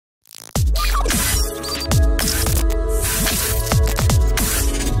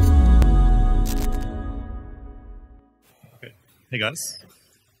Hey guys,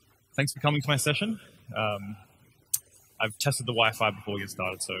 thanks for coming to my session. I've tested the Wi-Fi before we get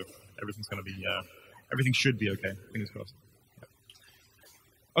started, so everything's going to be, everything should be okay. Fingers crossed.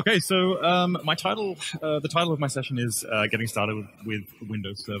 Okay, so my title, the title of my session is getting started with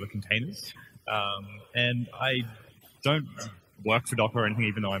Windows Server containers, and I don't work for Docker or anything,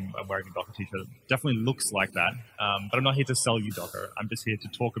 even though I'm wearing a Docker t-shirt. It definitely looks like that, but I'm not here to sell you Docker. I'm just here to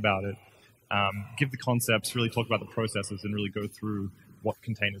talk about it. Give the concepts, really talk about the processes, and really go through what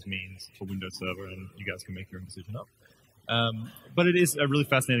containers means for Windows Server, and you guys can make your own decision up. But it is a really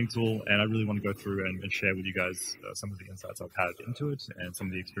fascinating tool, and I really want to go through and share with you guys some of the insights I've had into it and some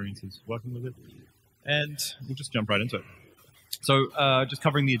of the experiences working with it. And we'll just jump right into it. So just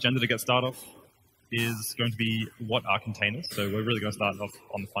covering the agenda to get started off is going to be what are containers. So we're really going to start off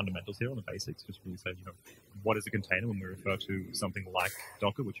on the fundamentals here, on the basics, just really say, what is a container when we refer to something like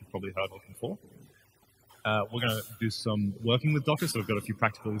Docker, which you've probably heard of before. We're going to do some working with Docker, so we've got a few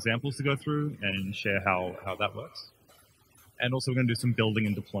practical examples to go through and share how that works. And also we're going to do some building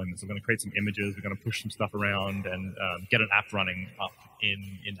and deployment. So we're going to create some images, we're going to push some stuff around and get an app running up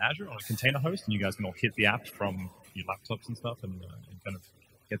in Azure on a container host, and you guys can all hit the app from your laptops and stuff and kind of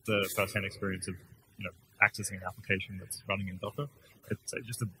get the first-hand experience of accessing an application that's running in Docker. It's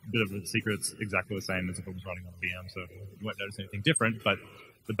just a bit of a secret. It's exactly the same as if it was running on a VM, so you won't notice anything different, but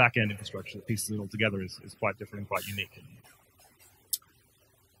the back-end infrastructure that pieces it all together is quite different and quite unique.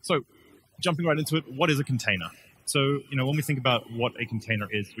 So jumping right into it, what is a container? So, when we think about what a container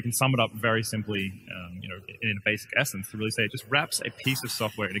is, we can sum it up very simply, in a basic essence to really say it just wraps a piece of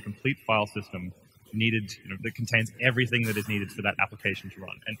software in a complete file system needed, that contains everything that is needed for that application to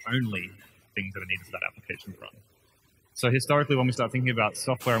run, and only things that are needed for that application to run. So historically, when we start thinking about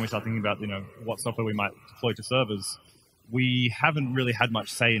software and we start thinking about, what software we might deploy to servers, we haven't really had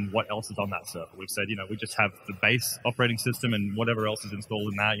much say in what else is on that server. We've said, we just have the base operating system and whatever else is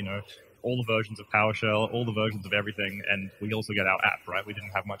installed in that, all the versions of PowerShell, all the versions of everything, and we also get our app, right? We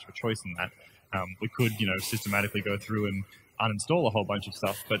didn't have much of a choice in that. We could, systematically go through and uninstall a whole bunch of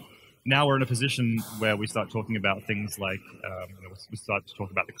stuff, but now we're in a position where we start talking about things like, we start to talk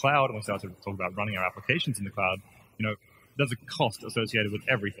about the cloud, and we start to talk about running our applications in the cloud. There's a cost associated with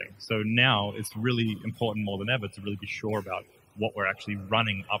everything. So now it's really important more than ever to really be sure about what we're actually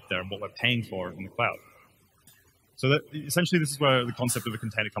running up there and what we're paying for in the cloud. So that, essentially, this is where the concept of a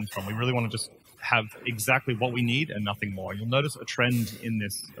container comes from. We really want to just have exactly what we need and nothing more. You'll notice a trend in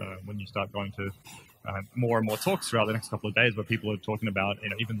this when you start going to more and more talks throughout the next couple of days where people are talking about,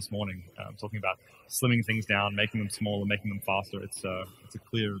 even this morning, talking about slimming things down, making them smaller, making them faster. It's a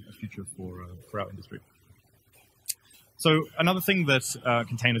clear future for our industry. So another thing that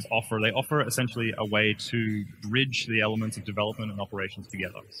containers offer, they offer essentially a way to bridge the elements of development and operations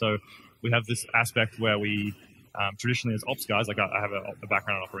together. So we have this aspect where we traditionally as ops guys, like I have a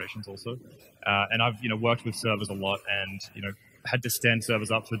background in operations also, and I've worked with servers a lot and had to stand servers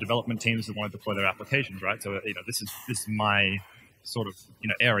up for development teams that want to deploy their applications, right? So this is my sort of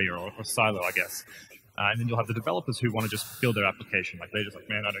area or silo, I guess. And then you'll have the developers who want to just build their application. Like they're just like,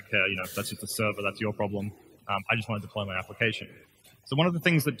 man, I don't care. That's just a server. That's your problem. I just want to deploy my application. So one of the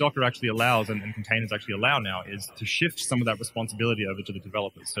things that Docker actually allows and containers actually allow now is to shift some of that responsibility over to the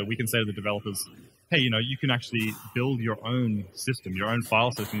developers. So we can say to the developers, hey, you can actually build your own system, your own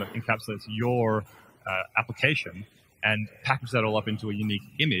file system that encapsulates your application and package that all up into a unique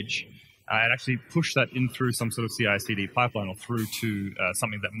image and actually push that in through some sort of CI/CD pipeline or through to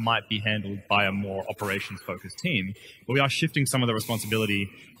something that might be handled by a more operations-focused team. But we are shifting some of the responsibility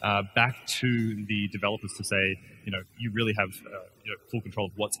back to the developers to say, you really have full control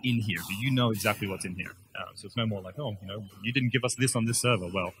of what's in here. So you know exactly what's in here. So it's no more like, oh, you didn't give us this on this server.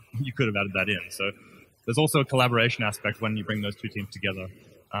 Well, you could have added that in. So there's also a collaboration aspect when you bring those two teams together.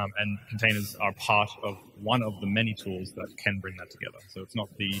 And containers are part of one of the many tools that can bring that together. So it's not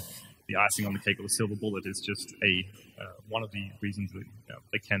the icing on the cake or the silver bullet. It's just one of the reasons that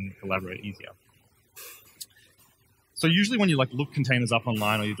they can collaborate easier. So usually when you look containers up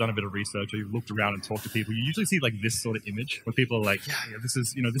online, or you've done a bit of research, or you've looked around and talked to people, you usually see this sort of image where people are like, yeah, this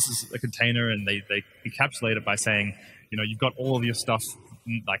is a container, and they encapsulate it by saying, you've got all of your stuff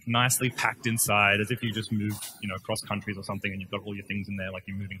nicely packed inside, as if you just moved across countries or something, and you've got all your things in there like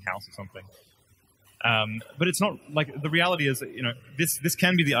you're moving house or something. But it's not the reality is that, this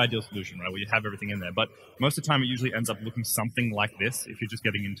can be the ideal solution, right, where you have everything in there. But most of the time, it usually ends up looking something like this if you're just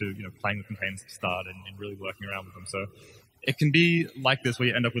getting into, playing with containers to start and really working around with them. So it can be like this, where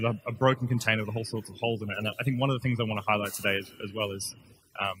you end up with a broken container with all sorts of holes in it. And I think one of the things I want to highlight today as well is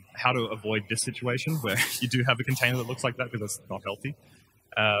how to avoid this situation where you do have a container that looks like that, because that's not healthy.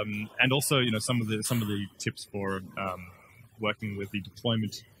 And also, some of the tips for working with the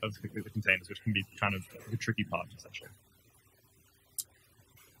deployment of the containers, which can be kind of the tricky part, essentially.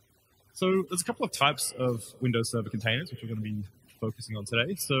 So there's a couple of types of Windows Server containers, which we're going to be focusing on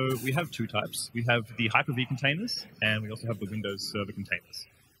today. So we have two types. We have the Hyper-V containers, and we also have the Windows Server containers.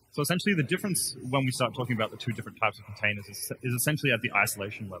 So essentially the difference when we start talking about the two different types of containers is essentially at the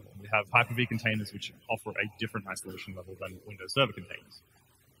isolation level. We have Hyper-V containers, which offer a different isolation level than Windows Server containers.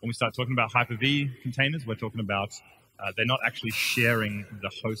 When we start talking about Hyper-V containers, we're talking about they're not actually sharing the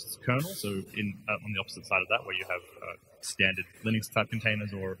host's kernel. So on the opposite side of that, where you have standard Linux type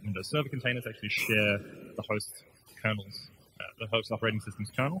containers or Windows Server containers actually share the host kernels, the host operating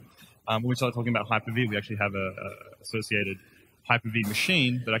system's kernel. When we start talking about Hyper-V, we actually have a associated Hyper-V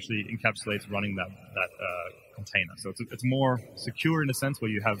machine that actually encapsulates running that container. So it's more secure in a sense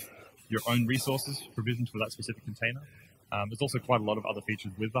where you have your own resources provisioned for that specific container. There's also quite a lot of other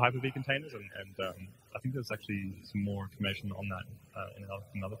features with the Hyper-V containers, and I think there's actually some more information on that in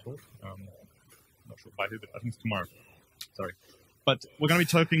another talk. Not sure by who, but I think it's tomorrow. Sorry. But we're going to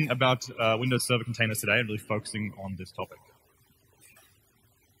be talking about Windows Server containers today and really focusing on this topic.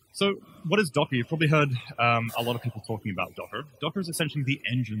 So what is Docker? You've probably heard a lot of people talking about Docker. Docker is essentially the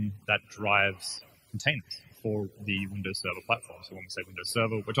engine that drives containers for the Windows Server platform. So when we say Windows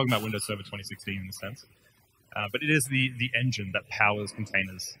Server, we're talking about Windows Server 2016 in a sense. But it is the engine that powers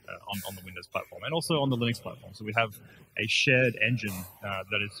containers on the Windows platform and also on the Linux platform. So we have a shared engine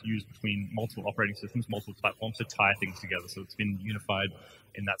that is used between multiple operating systems, multiple platforms to tie things together. So it's been unified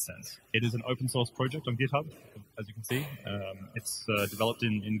in that sense. It is an open source project on GitHub, as you can see. It's developed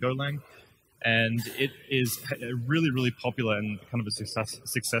in Golang, and it is really, really popular and kind of a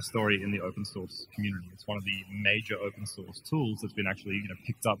success story in the open source community. It's one of the major open source tools that's been actually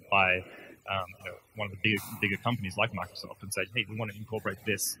picked up by one of the bigger companies like Microsoft and said, hey, we want to incorporate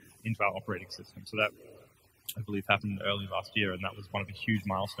this into our operating system. So that, I believe, happened early last year, and that was one of the huge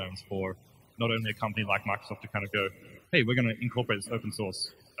milestones for not only a company like Microsoft to kind of go, hey, we're going to incorporate this open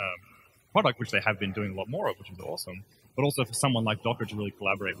source product, which they have been doing a lot more of, which is awesome, but also for someone like Docker to really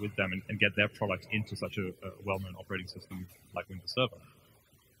collaborate with them and get their product into such a well-known operating system like Windows Server.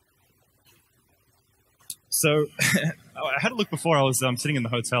 So I had a look before. I was sitting in the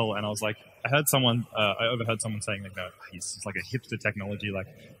hotel, and I was like, I overheard someone saying, like, no, it's like a hipster technology. Like,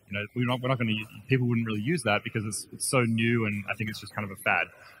 we're not going to. People wouldn't really use that because it's so new, and I think it's just kind of a fad.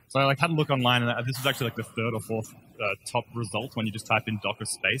 So I had a look online, and this is actually like the third or fourth top result when you just type in Docker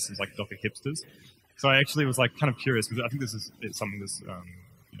space. It's like Docker hipsters. So I actually was like kind of curious because I think it's something that's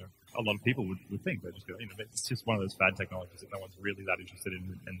a lot of people would think. They just go, it's just one of those fad technologies that no one's really that interested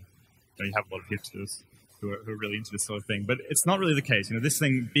in, and you have a lot of hipsters who are really into this sort of thing. But it's not really the case. This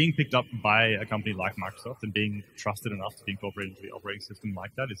thing being picked up by a company like Microsoft and being trusted enough to be incorporated into the operating system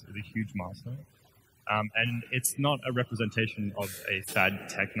like that is a huge milestone. And it's not a representation of a fad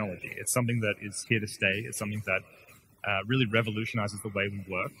technology. It's something that is here to stay. It's something that really revolutionizes the way we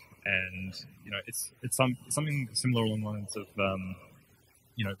work. And it's something similar along the lines of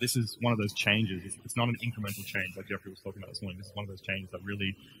this is one of those changes. It's not an incremental change like Jeffrey was talking about this morning. This is one of those changes that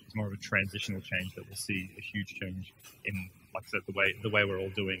really is more of a transitional change that we'll see a huge change in, like I said, the way we're all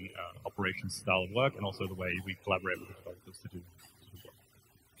doing operations style of work, and also the way we collaborate with the developers to do work.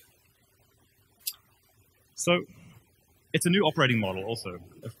 So it's a new operating model also.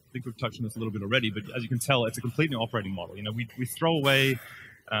 I think we've touched on this a little bit already, but as you can tell, it's a complete new operating model. We throw away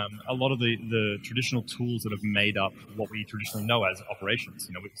a lot of the traditional tools that have made up what we traditionally know as operations.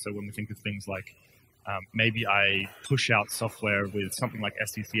 So when we think of things like maybe I push out software with something like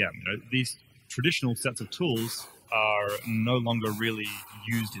SCCM, these traditional sets of tools are no longer really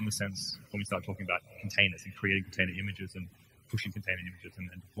used in the sense when we start talking about containers and creating container images and pushing container images and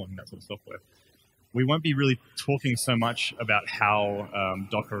deploying that sort of software. We won't be really talking so much about how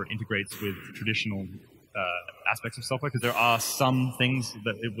Docker integrates with traditional aspects of software, because there are some things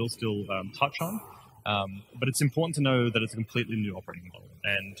that it will still touch on, but it's important to know that it's a completely new operating model,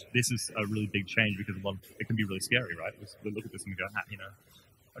 and this is a really big change because it can be really scary, right? We look at this and we go,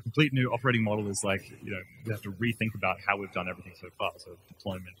 a complete new operating model is like, we have to rethink about how we've done everything so far. So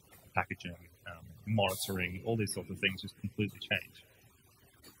deployment, packaging, monitoring, all these sorts of things just completely change.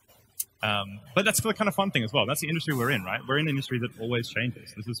 But that's the kind of fun thing as well. That's the industry we're in, right? We're in an industry that always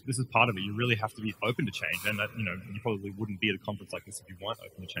changes. This is part of it. You really have to be open to change, and that you probably wouldn't be at a conference like this if you weren't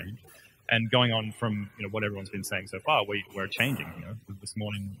open to change. And going on from what everyone's been saying so far, we're changing. This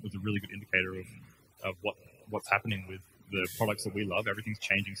morning was a really good indicator of what's happening with the products that we love. Everything's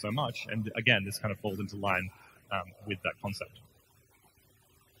changing so much, and again, this kind of falls into line with that concept.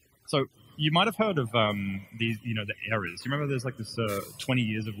 So you might have heard of these, the eras. You remember there's like this 20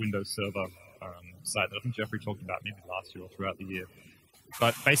 years of Windows Server site that I think Jeffrey talked about maybe last year or throughout the year.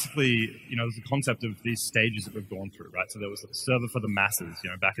 But basically, there's a concept of these stages that we've gone through, right? So there was a server for the masses,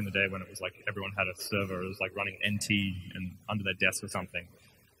 back in the day when it was like everyone had a server, it was like running NT and under their desk or something.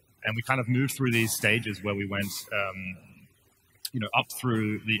 And we kind of moved through these stages where we went, up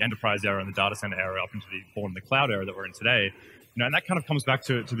through the enterprise era and the data center era up into the born in the cloud era that we're in today. And that kind of comes back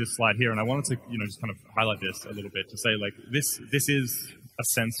to this slide here. And I wanted to, just kind of highlight this a little bit to say, like, this is a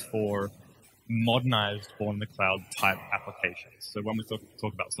sense for modernized born in the cloud type applications. So when we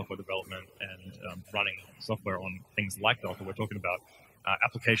talk about software development and running software on things like Docker, we're talking about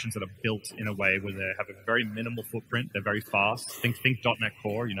applications that are built in a way where they have a very minimal footprint. They're very fast. Think .NET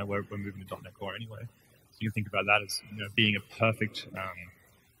Core. We're moving to .NET Core anyway. So you can think about that as being a perfect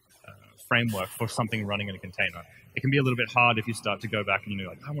framework for something running in a container. It can be a little bit hard if you start to go back and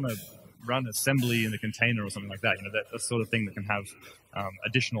like, I want to run assembly in the container or something like that. That sort of thing that can have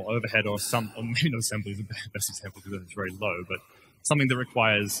additional overhead or maybe not assembly is the best example because it's very low, but something that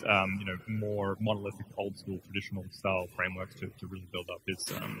requires more monolithic, old school, traditional style frameworks to really build up is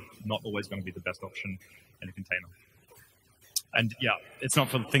not always going to be the best option in a container. And yeah, it's not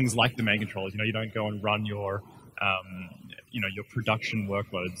for things like domain controllers. You don't go and run your your production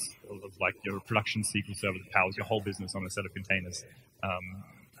workloads, like your production SQL server that powers your whole business on a set of containers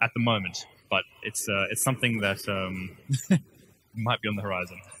at the moment. But it's something that might be on the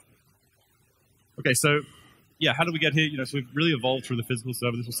horizon. Okay, so yeah, how did we get here? So we've really evolved through the physical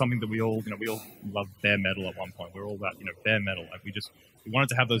server. This was something that we all loved bare metal at one point. We were all about bare metal. Like we wanted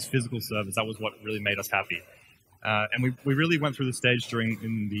to have those physical servers. That was what really made us happy. And we really went through the stage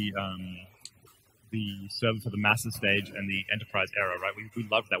in the server for the masses stage and the enterprise era, right? We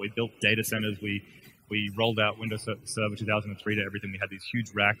loved that. We built data centers. We rolled out Windows Server 2003 to everything. We had these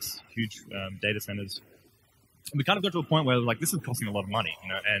huge racks, huge data centers. And we kind of got to a point where like this is costing a lot of money,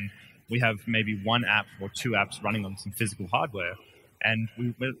 and we have maybe one app or two apps running on some physical hardware. And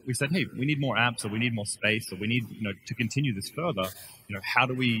we said, hey, we need more apps, or we need more space, or we need to continue this further. How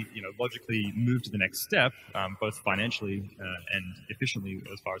do we logically move to the next step, both financially and efficiently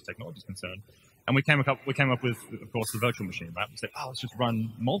as far as technology is concerned? And we came up with, of course, the virtual machine, right? We said, let's just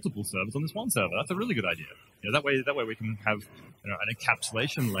run multiple servers on this one server. That's a really good idea. That way we can have an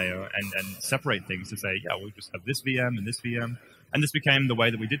encapsulation layer and separate things to say, yeah, we'll just have this VM and this VM. And this became the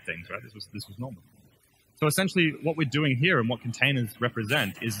way that we did things, right? This was normal. So essentially what we're doing here and what containers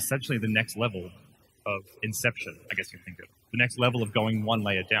represent is essentially the next level of inception, I guess you can think of. The next level of going one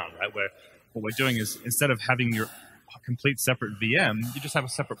layer down, right? Where what we're doing is instead of having your complete separate VM, you just have a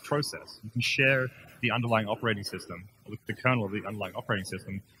separate process. You can share the underlying operating system, with the kernel of the underlying operating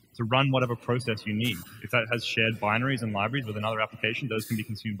system, to run whatever process you need. If that has shared binaries and libraries with another application, those can be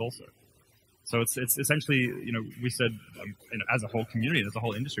consumed also. So it's essentially, we said, as a whole community, as a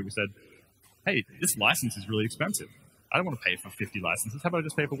whole industry, we said, hey, this license is really expensive. I don't want to pay for 50 licenses. How about I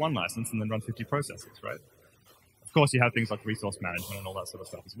just pay for one license and then run 50 processes, right? Of course, you have things like resource management and all that sort of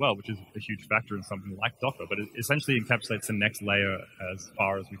stuff as well, which is a huge factor in something like Docker, but it essentially encapsulates the next layer as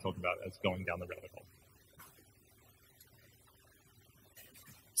far as we talk about as going down the rabbit hole.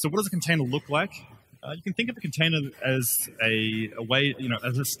 So what does a container look like? You can think of a container as a way,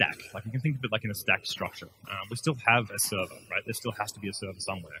 as a stack. Like you can think of it like in a stack structure. We still have a server, right? There still has to be a server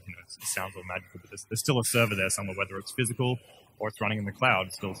somewhere. It sounds all magical, but there's still a server there somewhere, whether it's physical or it's running in the cloud,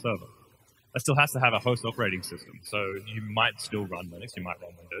 it's still a server. That still has to have a host operating system. So you might still run Linux, you might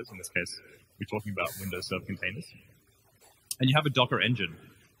run Windows. In this case, we're talking about Windows Server containers. And you have a Docker engine.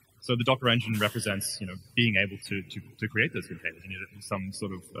 So the Docker engine represents, being able to create those containers. You need some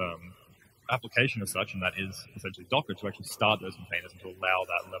sort of application as such, and that is essentially Docker to actually start those containers and to allow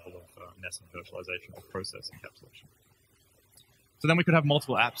that level of nested virtualization or process encapsulation. So then we could have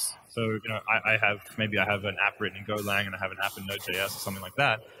multiple apps. So I have an app written in Golang and I have an app in Node.js or something like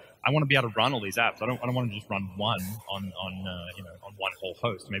that. I want to be able to run all these apps. I don't want to just run one on one whole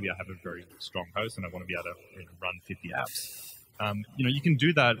host. Maybe I have a very strong host and I want to be able to run 50 apps. You can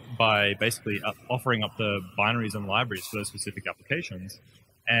do that by basically offering up the binaries and libraries for those specific applications,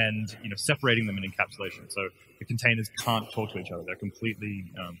 and separating them in encapsulation. So the containers can't talk to each other. They're completely,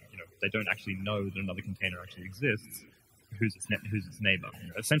 they don't actually know that another container actually exists. Who's its neighbor?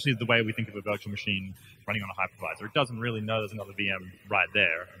 Essentially, the way we think of a virtual machine running on a hypervisor, it doesn't really know there's another VM right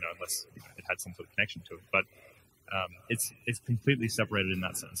there, unless it had some sort of connection to it. But it's completely separated in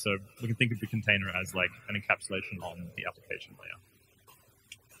that sense. So we can think of the container as like an encapsulation on the application layer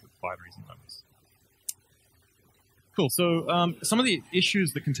with binaries and numbers. Cool. So some of the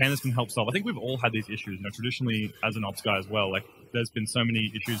issues that containers can help solve, I think we've all had these issues. Traditionally, as an ops guy as well, like there's been so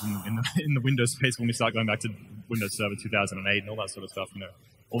many issues in the Windows space when we start going back to Windows Server 2008 and all that sort of stuff.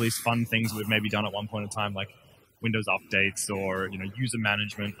 all these fun things that we've maybe done at one point in time, like Windows updates or user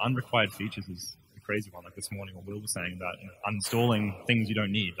management. Unrequired features is a crazy one. Like this morning, what Will was saying about uninstalling things you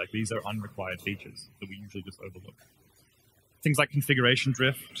don't need. Like these are unrequired features that we usually just overlook. Things like configuration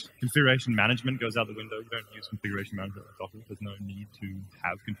drift, configuration management goes out the window. You don't use configuration management with Docker. There's no need to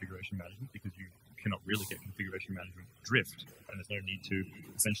have configuration management because you cannot really get configuration management drift, and there's no need to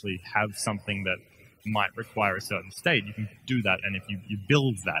essentially have something that might require a certain state. You can do that, and if you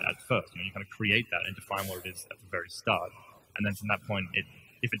build that at first, you kind of create that and define what it is at the very start, and then from that point,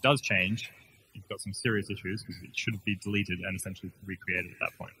 if it does change, you've got some serious issues because it should be deleted and essentially recreated at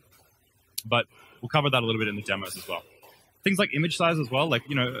that point. But we'll cover that a little bit in the demos as well. Things like image size as well, like,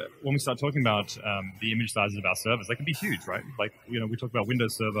 when we start talking about the image sizes of our servers, they can be huge, right? Like, we talk about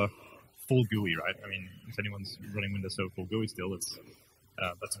Windows Server full GUI, right? I mean, if anyone's running Windows Server full GUI still, that's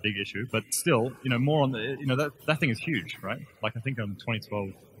a big issue. But still, more on the, that thing is huge, right? Like, I think on 2012,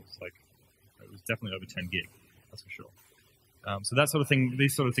 it was definitely over 10 gig, that's for sure. So that sort of thing,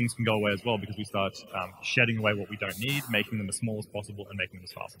 these sort of things can go away as well because we start shedding away what we don't need, making them as small as possible, and making them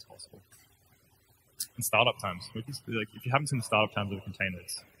as fast as possible. And startup times, which is like, if you haven't seen the startup times of a container,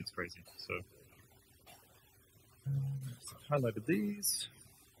 it's crazy. So highlighted these.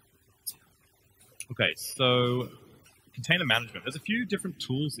 Okay, so container management. There's a few different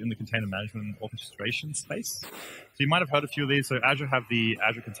tools in the container management and orchestration space. So you might have heard a few of these. So Azure have the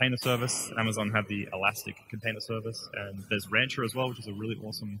Azure Container Service, Amazon have the Elastic Container Service, and there's Rancher as well, which is a really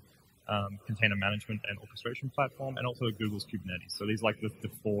awesome container management and orchestration platform, and also Google's Kubernetes. So these are like the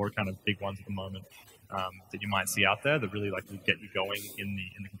four kind of big ones at the moment that you might see out there that really like will get you going in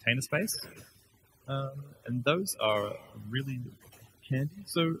the container space. And those are really handy.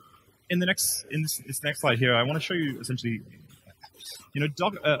 So in this next slide here, I want to show you essentially,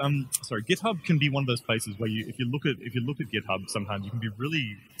 GitHub can be one of those places where if you look at GitHub, sometimes you can be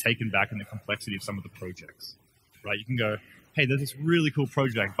really taken back in the complexity of some of the projects, right? You can go, hey, there's this really cool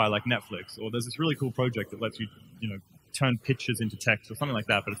project by like Netflix, or there's this really cool project that lets you, turn pictures into text or something like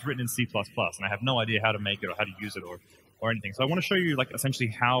that, but it's written in C++, and I have no idea how to make it or how to use it or anything. So I want to show you like essentially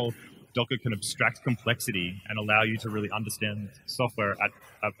how Docker can abstract complexity and allow you to really understand software at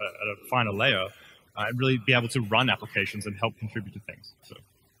a finer layer and really be able to run applications and help contribute to things. So.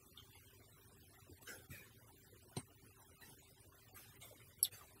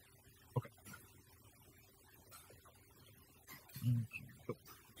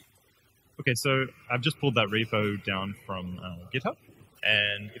 Okay, so I've just pulled that repo down from GitHub,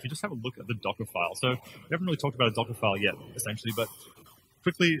 and if you just have a look at the Docker file, so we haven't really talked about a Docker file yet, essentially, but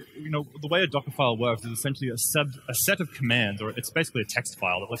quickly, the way a Docker file works is essentially a set of commands, or it's basically a text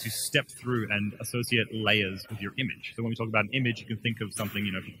file that lets you step through and associate layers with your image. So when we talk about an image, you can think of something,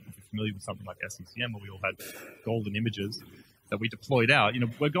 if you're familiar with something like SCCM, where we all had golden images that we deployed out,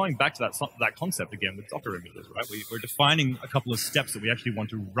 we're going back to that concept again with Docker images, right? We're defining a couple of steps that we actually want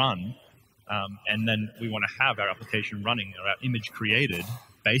to run, and then we want to have our application running or our image created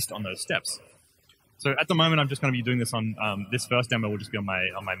based on those steps. So at the moment, I'm just going to be doing this on this first demo will just be on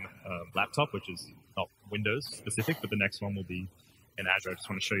my laptop, which is not Windows specific, but the next one will be in Azure. I just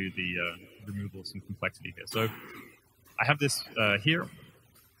want to show you the removal of some complexity here. So I have this here.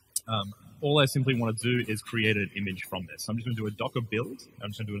 All I simply want to do is create an image from this. So I'm just going to do a Docker build.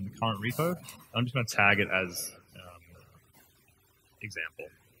 I'm just going to do it in the current repo. And I'm just going to tag it as example.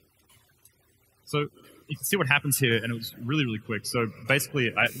 So you can see what happens here, and it was really, really quick. So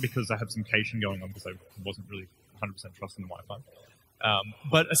basically, because I have some caching going on because I wasn't really 100% trusting the Wi-Fi.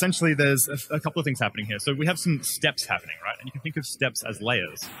 But essentially, there's a couple of things happening here. So we have some steps happening, right? And you can think of steps as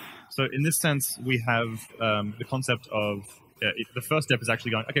layers. So in this sense, we have the concept of the first step is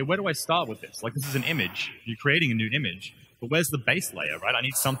actually going, okay, where do I start with this? Like, this is an image. You're creating a new image. But where's the base layer, right? I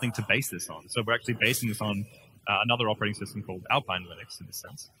need something to base this on. So we're actually basing this on another operating system called Alpine Linux in this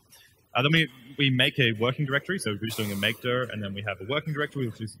sense. Then we make a working directory, so we're just doing a make dir, and then we have a working directory,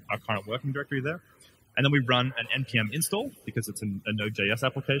 which is our current working directory there. And then we run an npm install, because it's a Node.js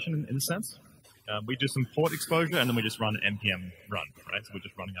application in a sense. We do some port exposure, and then we just run npm run, right? So we're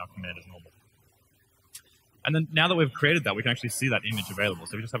just running our command as normal. And then now that we've created that, we can actually see that image available.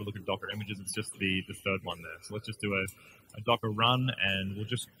 So if we just have a look at Docker images, it's just the third one there. So let's just do a Docker run, and we'll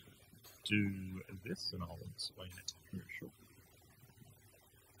just do this, and I'll explain it here shortly.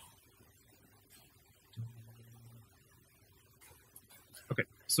 Okay,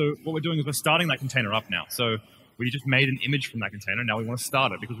 so what we're doing is we're starting that container up now. So we just made an image from that container. Now we want to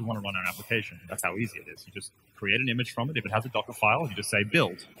start it because we want to run our application. That's how easy it is. You just create an image from it. If it has a Docker file, you just say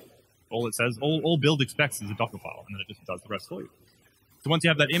build. All it says, all build expects is a Docker file, and then it just does the rest for you. So once you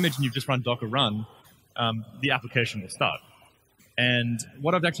have that image and you've just run Docker run, the application will start. And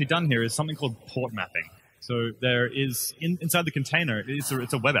what I've actually done here is something called port mapping. So there is, inside the container, it's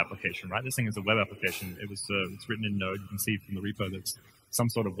a web application, right? This thing is a web application. It's written in Node. You can see from the repo that it's some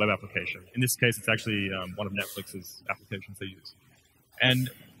sort of web application. In this case, it's actually one of Netflix's applications they use. And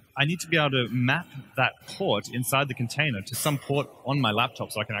I need to be able to map that port inside the container to some port on my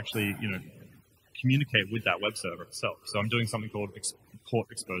laptop so I can actually, communicate with that web server itself. So I'm doing something called port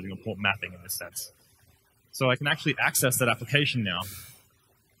exposing or port mapping in this sense. So I can actually access that application now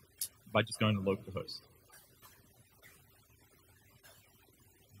by just going to localhost.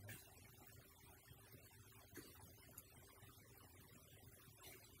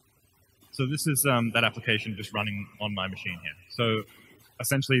 So this is that application just running on my machine here. So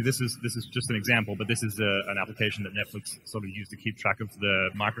essentially, this is just an example, but this is an application that Netflix sort of used to keep track of the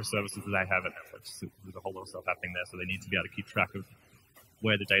microservices that they have at Netflix. So there's a whole lot of stuff happening there, so they need to be able to keep track of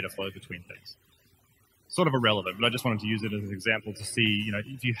where the data flows between things. Sort of irrelevant, but I just wanted to use it as an example to see,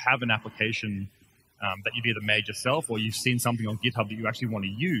 if you have an application that you've either made yourself or you've seen something on GitHub that you actually want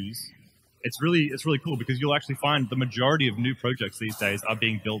to use, it's really cool because you'll actually find the majority of new projects these days are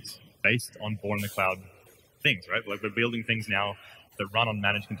being built based on born in the cloud things, right? Like we're building things now that run on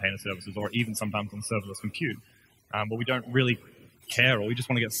managed container services or even sometimes on serverless compute. But we don't really care, or we just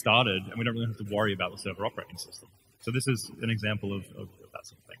want to get started and we don't really have to worry about the server operating system. So this is an example of that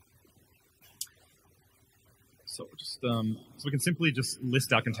sort of thing. So just so we can simply just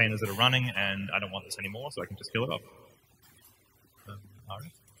list our containers that are running, and I don't want this anymore, so I can just kill it off. All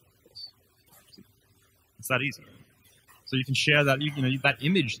right. It's that easy. So you can share that, that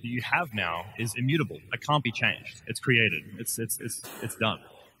image that you have now is immutable. It can't be changed. It's created. It's done.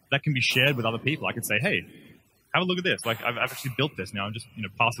 That can be shared with other people. I could say, hey, have a look at this. Like I've actually built this now, and just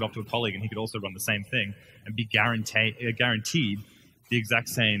pass it off to a colleague, and he could also run the same thing and be guaranteed the exact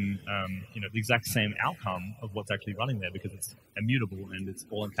same the exact same outcome of what's actually running there because it's immutable and it's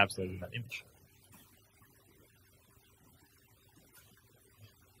all encapsulated in that image.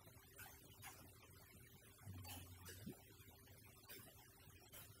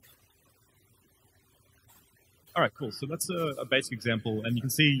 All right, cool. So that's a basic example, and you can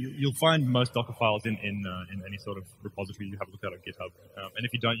see you'll find most Docker files in any sort of repository you have a look at on GitHub. And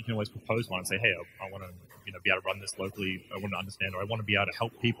if you don't, you can always propose one and say, hey, I want to be able to run this locally. I want to understand, or I want to be able to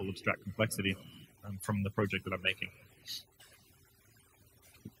help people abstract complexity from the project that I'm making.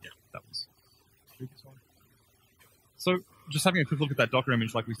 Yeah, that was the previous one. So just having a quick look at that Docker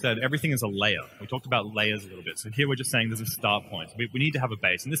image, like we said, everything is a layer. We talked about layers a little bit. So here we're just saying there's a start point. We need to have a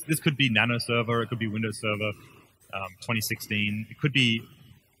base, and this could be Nano Server, it could be Windows Server. 2016. It could be,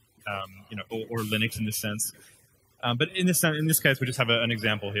 or Linux in this sense. But in this case, we just have an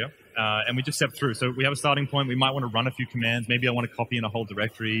example here, and we just step through. So we have a starting point. We might want to run a few commands. Maybe I want to copy in a whole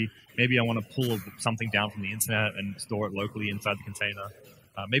directory. Maybe I want to pull something down from the internet and store it locally inside the container.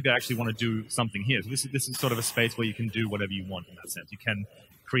 Maybe I actually want to do something here. So this is sort of a space where you can do whatever you want in that sense. You can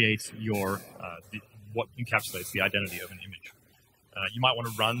create your what encapsulates the identity of an image. You might want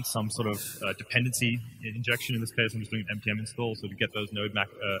to run some sort of dependency injection. In this case, I'm just doing an npm install, so to get those node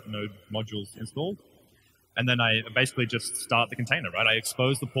modules installed. And then I basically just start the container, right? I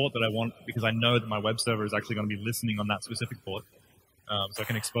expose the port that I want because I know that my web server is actually going to be listening on that specific port. So I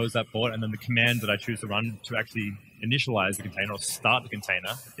can expose that port, and then the command that I choose to run to actually initialize the container or start the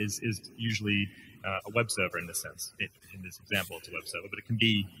container is usually a web server in this sense. In this example, it's a web server, but it can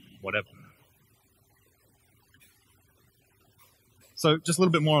be whatever. So just a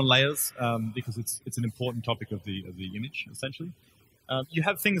little bit more on layers, because it's an important topic of the image, essentially. You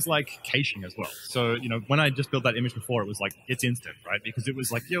have things like caching as well. So, when I just built that image before, it was like, it's instant, right? Because it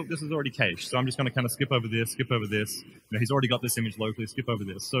was like, this is already cached. So I'm just going to kind of skip over this. He's already got this image locally, skip over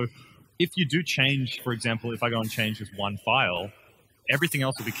this. So if you do change, for example, if I go and change this one file, everything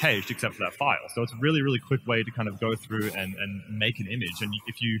else will be cached except for that file. So it's a really, really quick way to kind of go through and make an image. And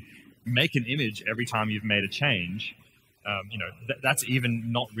if you make an image every time you've made a change, that's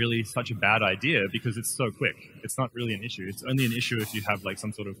even not really such a bad idea because it's so quick. It's not really an issue. It's only an issue if you have like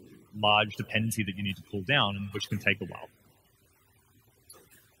some sort of large dependency that you need to pull down, and which can take a while.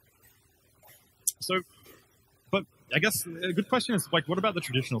 So, but I guess a good question is like, what about the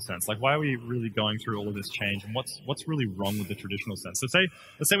traditional sense? Like, why are we really going through all of this change, and what's really wrong with the traditional sense? So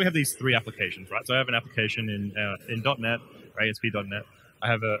let's say we have these three applications, right? So I have an application in .NET, or ASP.NET. I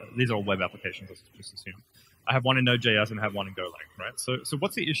have these are all web applications, let's just assume. I have one in Node.js and I have one in Golang, right? So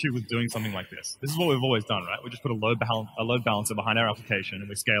what's the issue with doing something like this? This is what we've always done, right? We just put a load balancer behind our application, and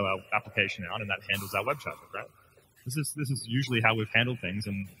we scale our application out, and that handles our web traffic, right? This is usually how we've handled things,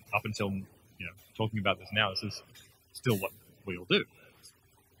 and up until talking about this now, this is still what we all do.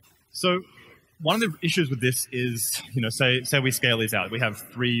 So one of the issues with this is, say we scale these out. We have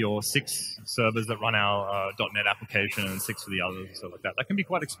 3 or 6 servers that run our .NET application and 6 for the others and stuff like that. That can be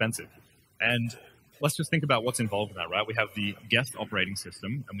quite expensive. And let's just think about what's involved in that, right? We have the guest operating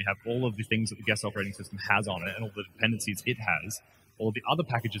system, and we have all of the things that the guest operating system has on it and all the dependencies it has, all the other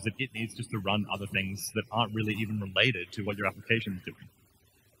packages that it needs just to run other things that aren't really even related to what your application is doing.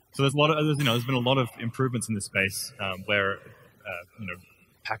 So there's been a lot of improvements in this space where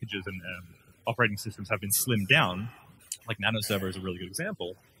packages and operating systems have been slimmed down. Like Nano Server is a really good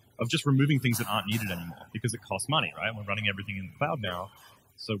example of just removing things that aren't needed anymore because it costs money, right? We're running everything in the cloud now,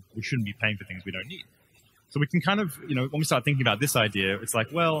 so we shouldn't be paying for things we don't need. So we can kind of, when we start thinking about this idea, it's like,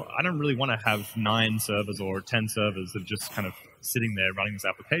 well, I don't really want to have 9 servers or 10 servers that are just kind of sitting there running this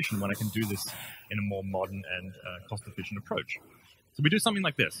application when I can do this in a more modern and cost-efficient approach. So we do something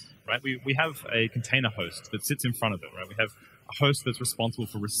like this, right? We have a container host that sits in front of it, right? We have a host that's responsible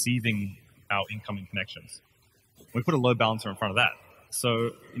for receiving our incoming connections. We put a load balancer in front of that.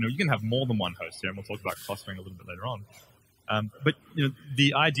 So, you can have more than one host here, and we'll talk about clustering a little bit later on. But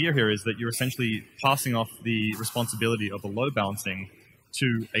the idea here is that you're essentially passing off the responsibility of the load balancing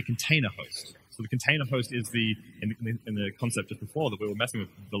to a container host. So the container host is in the concept just before that we were messing with,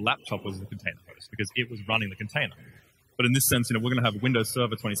 the laptop was the container host because it was running the container. But in this sense, we're going to have Windows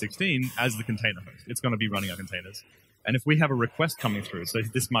Server 2016 as the container host. It's going to be running our containers. And if we have a request coming through, so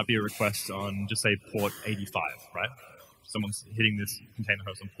this might be a request on, just say, port 85, right? Someone's hitting this container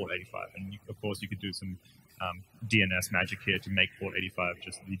host on port 85. And of course, you could do some DNS magic here to make port 85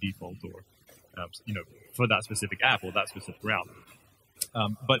 just the default or, for that specific app or that specific route.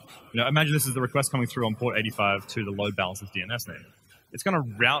 But imagine this is the request coming through on port 85 to the load balancer's DNS name. It's going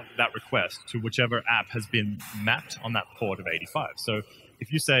to route that request to whichever app has been mapped on that port of 85. So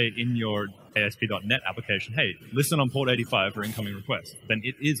if you say in your ASP.NET application, hey, listen on port 85 for incoming requests, then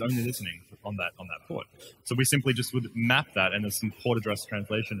it is only listening on that port. So we simply just would map that, and there's some port address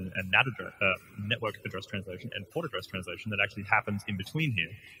translation and network address translation and port address translation that actually happens in between here.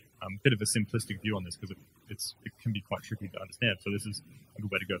 Bit of a simplistic view on this because it can be quite tricky to understand. So this is a good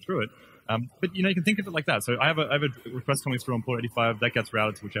way to go through it. But you can think of it like that. So I have a request coming through on port 85 that gets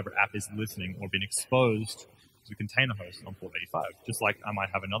routed to whichever app is listening or being exposed to the container host on port 85. Just like I might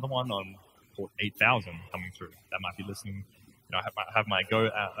have another one on port 8000 coming through that might be listening. I have my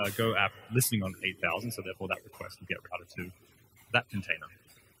Go app listening on 8000, so therefore that request will get routed to that container.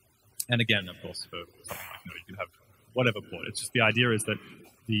 And again, of course, for something like you can have whatever port. It's just the idea is that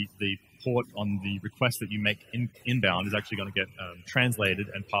the port on the request that you make inbound is actually going to get translated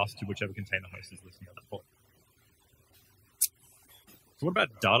and passed to whichever container host is listening on that port. So what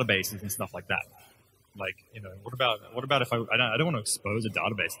about databases and stuff like that? Like, what about if I don't want to expose a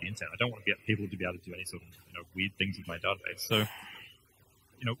database to the internet? I don't want to get people to be able to do any sort of weird things with my database. So,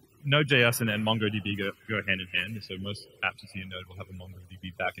 Node.js and MongoDB go hand in hand. So most apps you see in Node will have a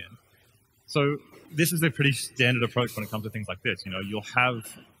MongoDB backend. So this is a pretty standard approach when it comes to things like this. You'll have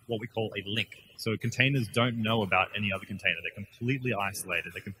what we call a link. So containers don't know about any other container. They're completely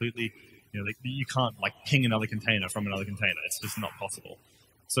isolated. They're completely, you can't ping another container from another container. It's just not possible.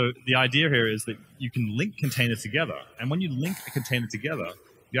 So the idea here is that you can link containers together. And when you link a container together,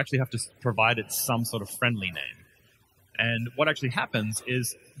 you actually have to provide it some sort of friendly name. And what actually happens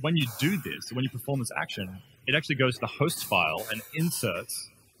is when you do this, when you perform this action, it actually goes to the host file and inserts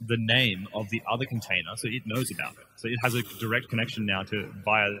the name of the other container so it knows about it. So it has a direct connection now to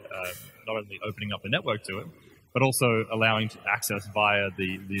via not only opening up the network to it, but also allowing to access via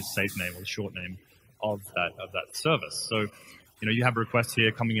the safe name or the short name of that service. So you have a request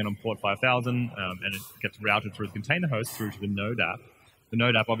here coming in on port 5000, and it gets routed through the container host through to the Node app. The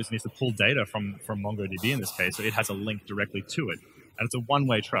Node app obviously needs to pull data from MongoDB in this case, so it has a link directly to it. And it's a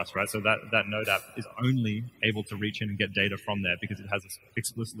one-way trust, right? So that Node app is only able to reach in and get data from there because it has an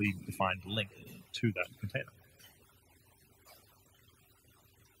explicitly defined link to that container.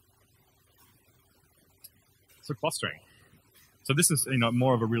 So clustering. So this is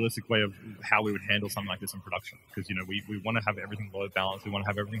more of a realistic way of how we would handle something like this in production, because we want to have everything load balanced. We want to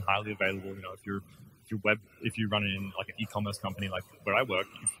have everything highly available. If you run in like an e-commerce company like where I work,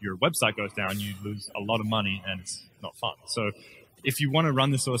 if your website goes down, you lose a lot of money and it's not fun. So if you want to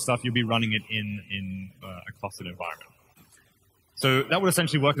run this sort of stuff, you'll be running it in a clustered environment. So that would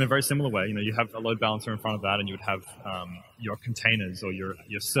essentially work in a very similar way. You have a load balancer in front of that, and you would have your containers or your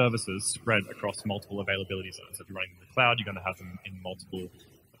services spread across multiple availability zones. So if you're running in the cloud, you're going to have them in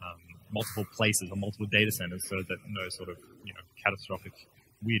multiple places or multiple data centers, so that no sort of catastrophic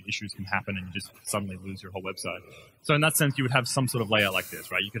weird issues can happen and you just suddenly lose your whole website. So in that sense, you would have some sort of layout like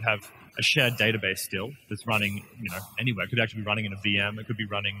this, right? You could have a shared database still that's running, anywhere. It could actually be running in a VM. It could be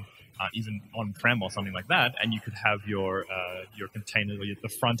running even on-prem or something like that. And you could have your container, or the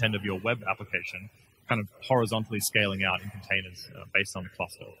front end of your web application kind of horizontally scaling out in containers based on the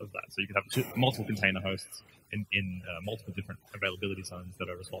cluster of that. So you could have multiple container hosts in multiple different availability zones that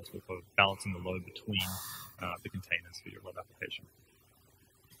are responsible for balancing the load between the containers for your web application.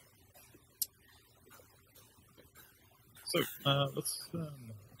 So let's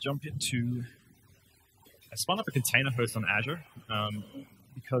jump into, I spun up a container host on Azure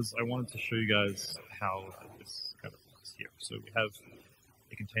because I wanted to show you guys how this kind of works here. So we have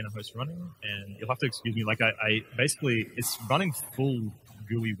a container host running, and you'll have to excuse me, like I basically, it's running full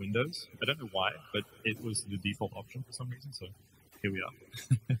GUI Windows. I don't know why, but it was the default option for some reason, so here we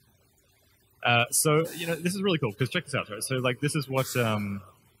are. So, this is really cool, because check this out, right? So, like, this is what, so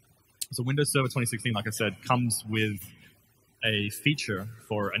Windows Server 2016, like I said, comes with a feature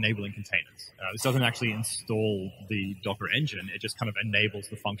for enabling containers. This doesn't actually install the Docker engine, it just kind of enables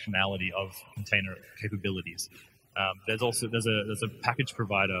the functionality of container capabilities. There's a package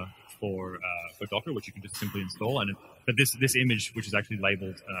provider for Docker, which you can just simply install. But this image, which is actually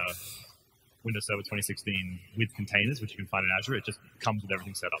labeled Windows Server 2016 with containers, which you can find in Azure, it just comes with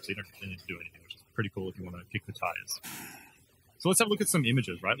everything set up, so you don't need to do anything, which is pretty cool if you want to kick the tires. So let's have a look at some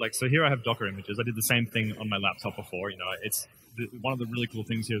images, right? Like, so here I have Docker images. I did the same thing on my laptop before. One of the really cool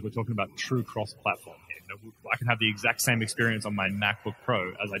things here is we're talking about true cross-platform here. I can have the exact same experience on my MacBook Pro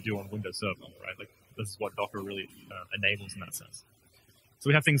as I do on Windows Server, right? Like, this is what Docker really enables in that sense. So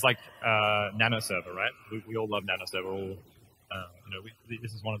we have things like Nano Server, right? We all love Nano Server.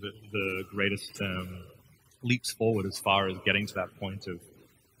 This is one of the greatest leaps forward as far as getting to that point of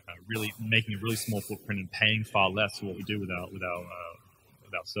really making a really small footprint and paying far less for what we do with our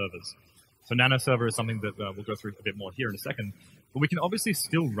servers. So Nano Server is something that we'll go through a bit more here in a second. But we can obviously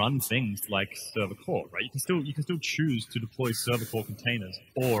still run things like Server Core, right? You can still choose to deploy Server Core containers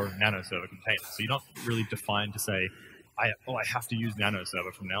or Nano Server containers. So you're not really defined to say, I have to use Nano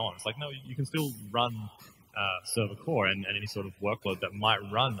Server from now on. It's like, no, you can still run Server Core and any sort of workload that might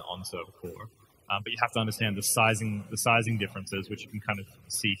run on Server Core. But you have to understand the sizing differences, which you can kind of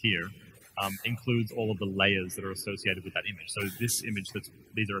see here, includes all of the layers that are associated with that image. So this image,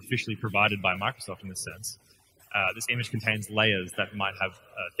 these are officially provided by Microsoft in this sense. This image contains layers that might have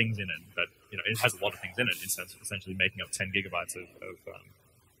things in it, but it has a lot of things in it, essentially making up 10 gigabytes of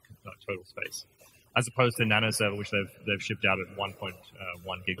total space, as opposed to Nano Server, which they've shipped out at 1.1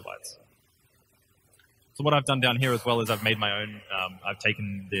 gigabytes. So what I've done down here as well is I've made my own. I've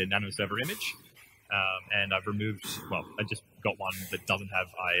taken the Nano Server image. And I've removed, I just got one that doesn't have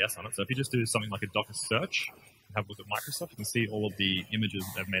IIS on it. So if you just do something like a Docker search, and have a look at Microsoft, you can see all of the images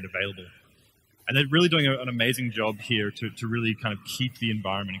they've made available. And they're really doing an amazing job here to really kind of keep the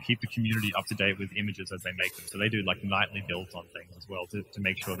environment and keep the community up to date with images as they make them. So they do like nightly builds on things as well to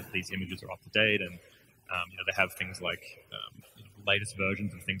make sure that these images are up to date. And they have things like the latest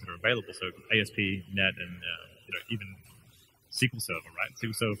versions of things that are available. So ASP, .NET, and even SQL Server, right?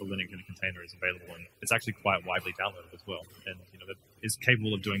 SQL Server for Linux in a container is available, and it's actually quite widely downloaded as well. And that is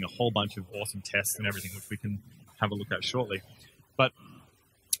capable of doing a whole bunch of awesome tests and everything, which we can have a look at shortly. But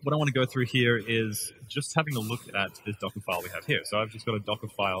what I want to go through here is just having a look at this Docker file we have here. So I've just got a Docker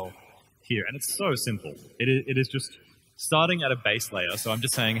file here, and it's so simple. It is just starting at a base layer. So I'm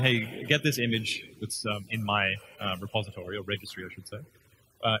just saying, hey, get this image that's in my repository, or registry, I should say.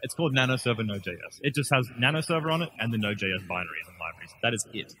 It's called Nano Server Node.js. It just has Nano Server on it and the Node.js binaries and libraries. That is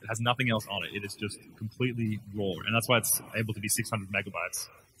it. It has nothing else on it. It is just completely raw, and that's why it's able to be 600 megabytes.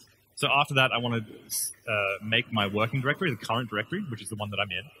 So after that, I want to make my working directory, the current directory, which is the one that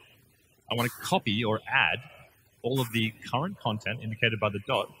I'm in. I want to copy or add all of the current content indicated by the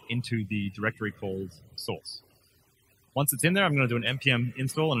dot into the directory called source. Once it's in there, I'm going to do an npm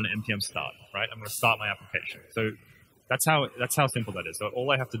install and an npm start, right? I'm going to start my application. So that's how simple that is. So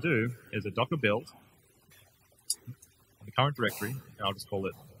all I have to do is a Docker build of the current directory, and I'll just call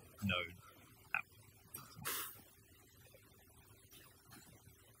it node app.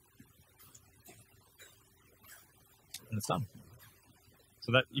 And it's done.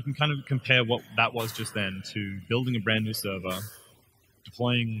 So that you can kind of compare what that was just then to building a brand new server,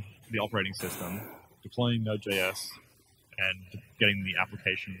 deploying the operating system, deploying Node.js, and getting the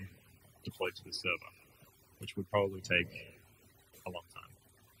application deployed to the server, which would probably take a long time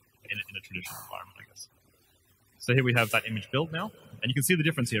in a traditional environment, I guess. So here we have that image built now, and you can see the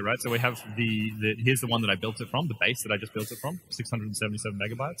difference here, right? So we have here's the one that I built it from, the base that I just built it from, 677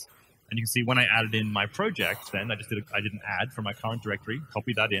 megabytes, And you can see when I added in my project, then I did an add from my current directory,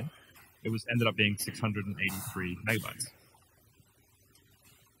 copied that in. It ended up being 683 megabytes.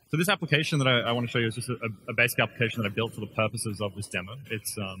 So this application that I want to show you is just a basic application that I built for the purposes of this demo.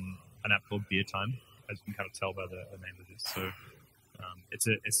 It's an app called Beer Time, as you can kind of tell by the name of this. So it's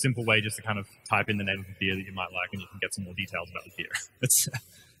a simple way just to kind of type in the name of a beer that you might like, and you can get some more details about the beer. It's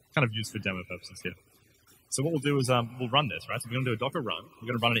kind of used for demo purposes here. So what we'll do is we'll run this, right? So we're going to do a Docker run. We're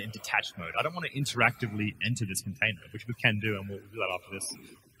going to run it in detached mode. I don't want to interactively enter this container, which we can do, and we'll do that after this.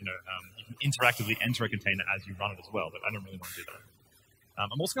 You can interactively enter a container as you run it as well, but I don't really want to do that.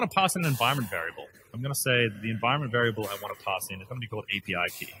 I'm also going to pass in an environment variable. I'm going to say that the environment variable I want to pass in is going to be called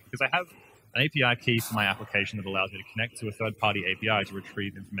API key, because I have an API key for my application that allows me to connect to a third-party API to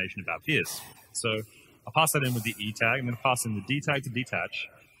retrieve information about peers. So I'll pass that in with the E tag. I'm going to pass in the D tag to detach.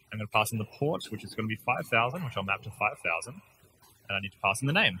 I'm going to pass in the port, which is going to be 5,000, which I'll map to 5,000. And I need to pass in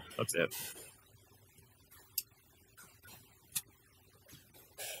the name. That's it.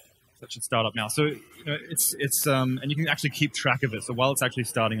 That should start up now. So and you can actually keep track of it. So while it's actually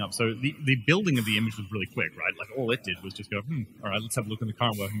starting up, so the building of the image was really quick, right? Like all it did was just go, all right, let's have a look in the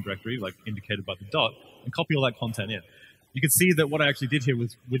current working directory, like indicated by the dot, and copy all that content in. You can see that what I actually did here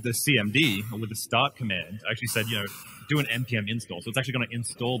was with the CMD, or with the start command, I actually said, do an npm install. So it's actually going to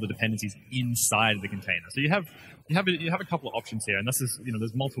install the dependencies inside of the container. So you have a couple of options here, and this is,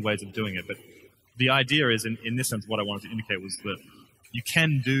 there's multiple ways of doing it. But the idea is, in this sense, what I wanted to indicate was that you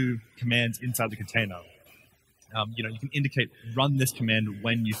can do commands inside the container. You can indicate run this command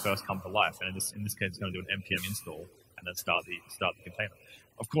when you first come to life, and in this case, it's going to do an npm install and then start the container.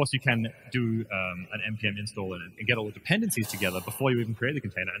 Of course, you can do an npm install and get all the dependencies together before you even create the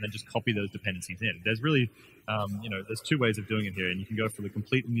container, and then just copy those dependencies in. There's really, there's two ways of doing it here, and you can go for the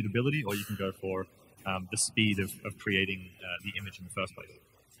complete immutability, or you can go for the speed of creating the image in the first place.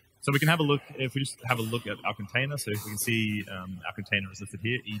 So we can have a look, if we just have a look at our container, so if we can see our container is listed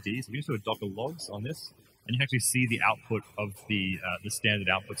here, ED, so we just do a Docker logs on this, and you can actually see the output of the standard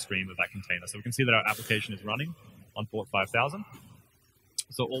output stream of that container. So we can see that our application is running on port 5000.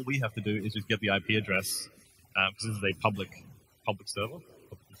 So all we have to do is just get the IP address, because this is a public server,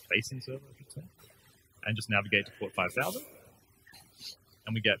 public-facing server, I should say, and just navigate to port 5000,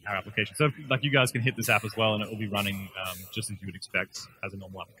 and we get our application. So like you guys can hit this app as well, and it will be running just as you would expect as a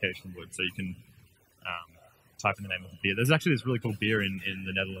normal application would. So you can type in the name of the beer. There's actually this really cool beer in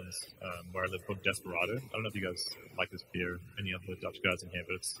the Netherlands where I live called Desperado. I don't know if you guys like this beer, any other Dutch guys in here,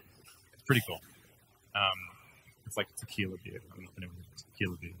 but it's pretty cool. It's like tequila beer. I don't know if anyone knows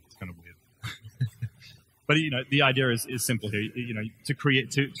tequila beer. It's kind of weird. But the idea is simple here.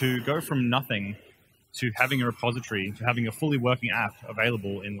 To go from nothing to having a repository, to having a fully working app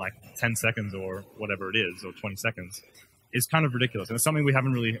available in like 10 seconds or whatever it is, or 20 seconds, is kind of ridiculous. And it's something we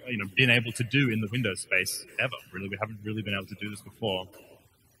haven't really been able to do in the Windows space ever. Really, we haven't really been able to do this before.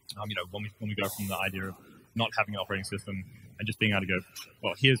 When we go from the idea of not having an operating system and just being able to go,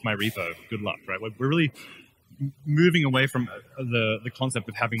 well, here's my repo, good luck, right? We're really moving away from the concept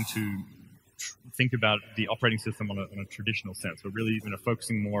of having to think about the operating system on a traditional sense. We're really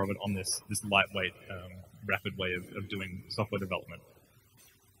focusing more of it on this lightweight, rapid way of doing software development.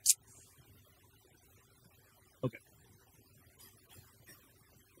 Okay.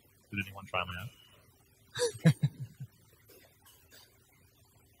 Did anyone try my app?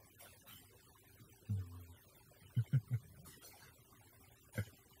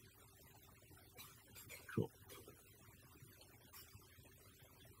 Cool.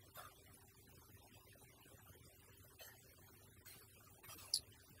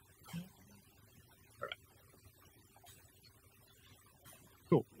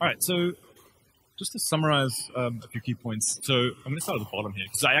 Cool. All right. So just to summarize a few key points. So I'm going to start at the bottom here,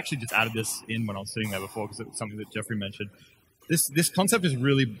 because I actually just added this in when I was sitting there before, because it was something that Jeffrey mentioned. This concept is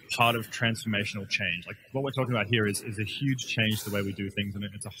really part of transformational change. Like what we're talking about here is a huge change to the way we do things, and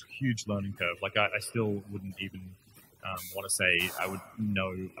it's a huge learning curve. Like I still wouldn't even want to say I would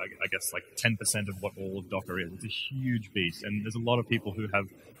know, I guess, like 10% of what all of Docker is. It's a huge beast, and there's a lot of people who have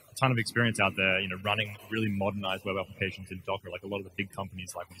a ton of experience out there, running really modernized web applications in Docker. Like a lot of the big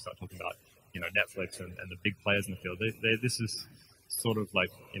companies, like when you start talking about, Netflix and the big players in the field, this is sort of like,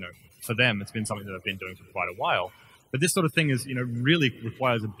 for them, it's been something that they've been doing for quite a while. But this sort of thing is, really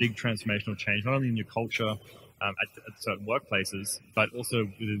requires a big transformational change, not only in your culture at certain workplaces, but also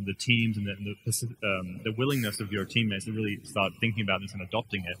within the teams and the willingness of your teammates to really start thinking about this and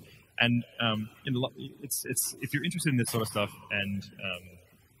adopting it. And if you're interested in this sort of stuff, and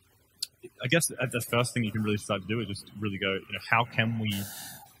I guess the first thing you can really start to do is just really go, how can we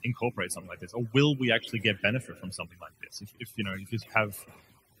incorporate something like this, or will we actually get benefit from something like this? If you have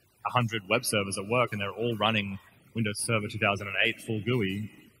 100 web servers at work and they're all running Windows Server 2008 full GUI,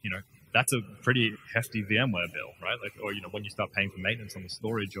 that's a pretty hefty VMware bill, right? Like, or when you start paying for maintenance on the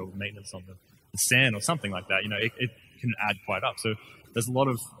storage or maintenance on the SAN or something like that, it can add quite up. So there's a lot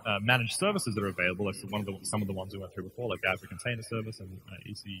of managed services that are available. Like some of the ones we went through before, like Azure Container Service and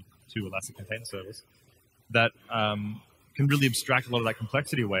EC2 Elastic Container Service, that can really abstract a lot of that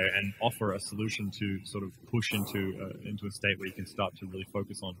complexity away and offer a solution to sort of push into a state where you can start to really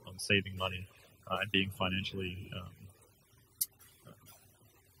focus on saving money and being financially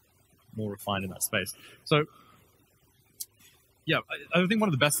more refined in that space. So yeah, I think one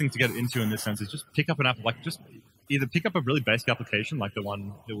of the best things to get into in this sense is just pick up an app, like just either pick up a really basic application like the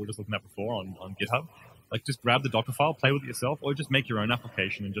one that we were just looking at before on GitHub, like just grab the Docker file, play with it yourself, or just make your own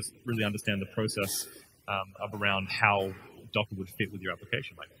application and just really understand the process of around how Docker would fit with your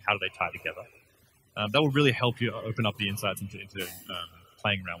application, like how do they tie together. That will really help you open up the insights into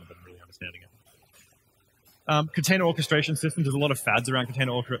playing around with it and really understanding it. Container orchestration systems, there's a lot of fads around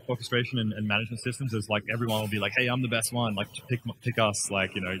container orchestration and management systems. There's like everyone will be like, hey, I'm the best one, like pick us.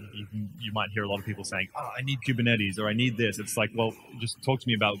 Like, you might hear a lot of people saying, oh, I need Kubernetes or I need this. It's like, well, just talk to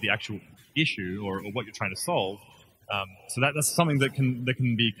me about the actual issue or what you're trying to solve. So that's something that can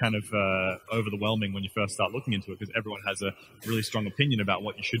be kind of overwhelming when you first start looking into it, because everyone has a really strong opinion about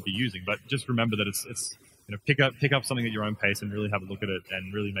what you should be using. But just remember that it's pick up something at your own pace and really have a look at it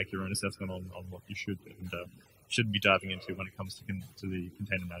and really make your own assessment on what you should and shouldn't be diving into when it comes to the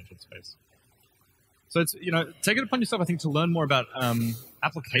container management space. So it's take it upon yourself, I think, to learn more about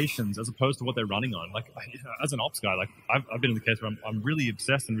applications as opposed to what they're running on. Like as an ops guy, like I've been in the case where I'm really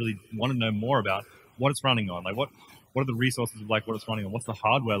obsessed and really want to know more about what it's running on. Like what are the resources like, what it's running on? What's the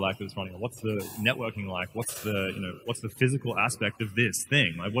hardware like that it's running on? What's the networking like? What's the physical aspect of this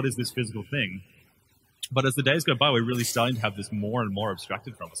thing? Like what is this physical thing? But as the days go by, we're really starting to have this more and more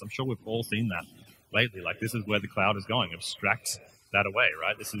abstracted from us. I'm sure we've all seen that lately. Like this is where the cloud is going. Abstract that away,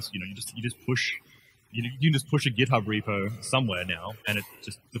 right? This is you just push a GitHub repo somewhere now, and it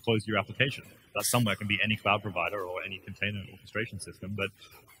just deploys your application. That somewhere can be any cloud provider or any container orchestration system. But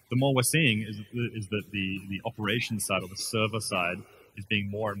the more we're seeing is that the operations side or the server side is being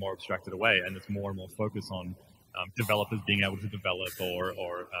more and more abstracted away, and there's more and more focus on developers being able to develop or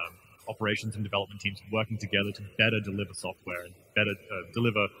operations and development teams working together to better deliver software and better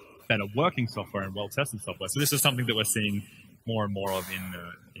deliver better working software and well-tested software. So this is something that we're seeing more and more of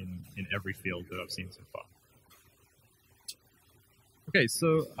in every field that I've seen so far. Okay,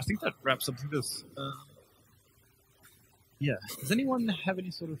 so I think that wraps up this. Yeah, does anyone have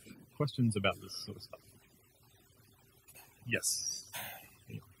any sort of questions about this sort of stuff? Yes.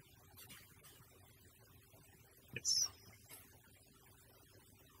 Yes.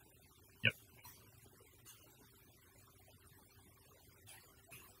 Yep.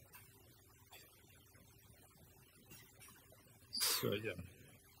 So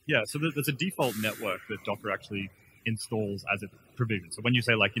yeah. So there's a default network that Docker actually installs as it provisions. So when you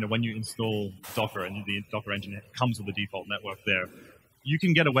say when you install Docker and the Docker engine comes with a default network there, you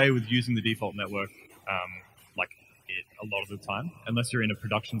can get away with using the default network a lot of the time, unless you're in a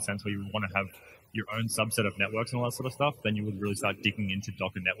production sense where you want to have your own subset of networks and all that sort of stuff. Then you would really start digging into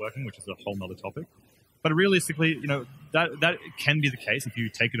Docker networking, which is a whole nother topic. But realistically, that can be the case if you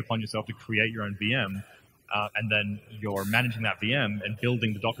take it upon yourself to create your own VM, and then you're managing that VM and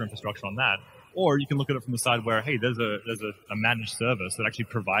building the Docker infrastructure on that. Or you can look at it from the side where, hey, there's a managed service that actually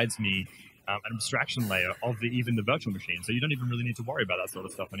provides me an abstraction layer of even the virtual machine. So you don't even really need to worry about that sort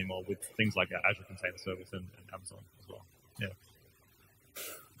of stuff anymore with things like Azure Container Service and Amazon as well.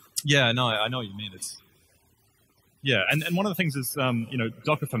 Yeah, no, I know what you mean. And one of the things is,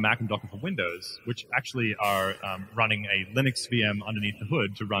 Docker for Mac and Docker for Windows, which actually are running a Linux VM underneath the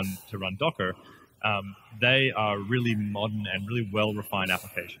hood to run Docker. They are really modern and really well-refined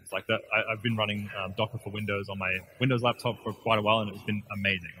applications. Like that, I've been running Docker for Windows on my Windows laptop for quite a while, and it's been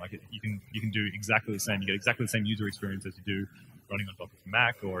amazing. Like you can do exactly the same. You get exactly the same user experience as you do running on Docker for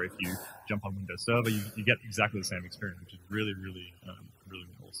Mac, or if you jump on Windows Server, you get exactly the same experience, which is really, really, really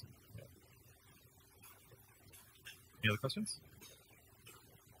awesome. Yeah. Any other questions?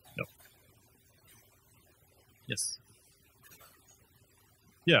 No. Yes.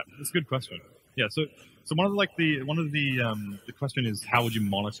 Yeah, that's a good question. Yeah, so one of the question is, how would you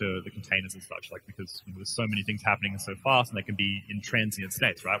monitor the containers and such? Like, because there's so many things happening so fast, and they can be in transient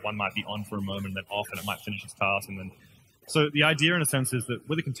states, right? One might be on for a moment and then off, and it might finish its task, and then. So the idea, in a sense, is that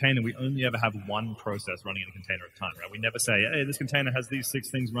with a container, we only ever have one process running in a container at a time, right? We never say, hey, this container has these 6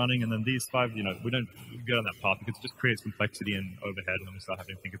 things running, and then these 5. We don't go down that path because it just creates complexity and overhead, and then we start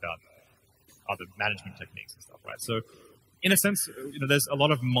having to think about other management techniques and stuff, right? So in a sense, there's a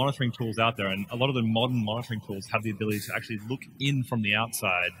lot of monitoring tools out there, and a lot of the modern monitoring tools have the ability to actually look in from the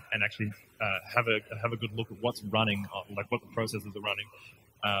outside and actually have a good look at what's running, like what the processes are running,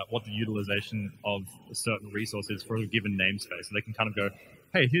 what the utilization of a certain resource is for a given namespace. So they can kind of go,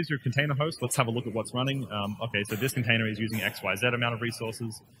 hey, here's your container host. Let's have a look at what's running. Okay, so this container is using XYZ amount of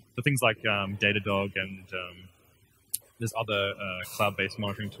resources. So things like Datadog and there's other cloud-based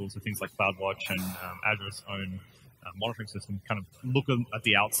monitoring tools, so things like CloudWatch and Azure's own monitoring system kind of look at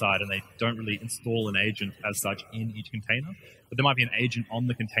the outside, and they don't really install an agent as such in each container, but there might be an agent on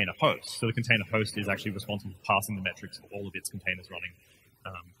the container host. So the container host is actually responsible for passing the metrics of all of its containers running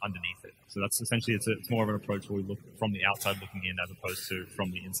underneath it. So that's essentially, it's more of an approach where we look from the outside looking in as opposed to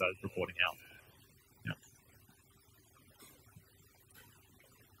from the inside reporting out. Yeah.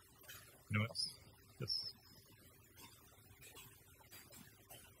 Anyone else? Yes.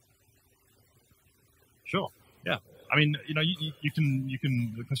 Sure. Yeah. I mean, you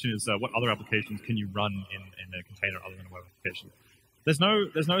can. The question is, what other applications can you run in a container other than a web application? There's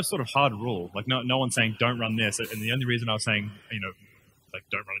no sort of hard rule. Like no one's saying don't run this. And the only reason I was saying, like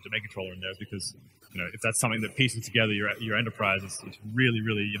don't run a domain controller in there is because, if that's something that pieces together your enterprise, it's really,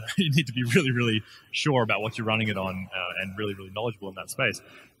 really, you need to be really, really sure about what you're running it on and really, really knowledgeable in that space.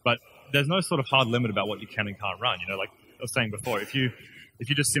 But there's no sort of hard limit about what you can and can't run. Like I was saying before, if you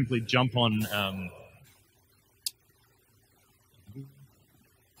just simply jump on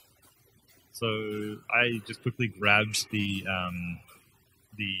so I just quickly grabbed the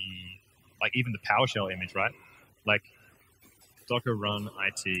like even the PowerShell image, right? Like Docker run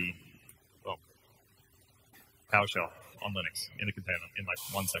IT, PowerShell on Linux in a container in like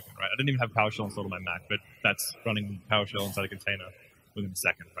 1 second, right? I didn't even have PowerShell installed on my Mac, but that's running PowerShell inside a container within a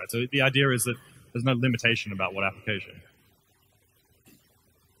second, right? So the idea is that there's no limitation about what application.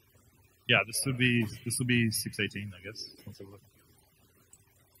 Yeah, this would be 618, I guess. Let's have a look.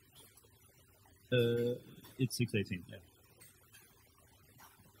 It's 618, yeah.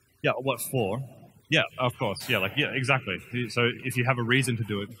 Yeah, what for? Yeah, of course. Yeah, exactly. So if you have a reason to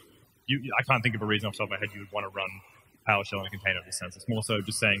do it, I can't think of a reason off the top of my head you would want to run PowerShell in a container in this sense. It's more so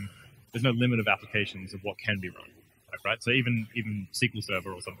just saying there's no limit of applications of what can be run, right? So even SQL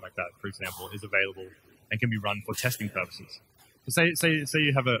Server or something like that, for example, is available and can be run for testing purposes. So say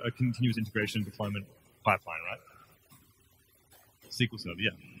you have a continuous integration deployment pipeline, right? SQL Server,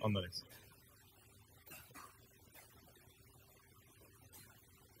 yeah, on Linux.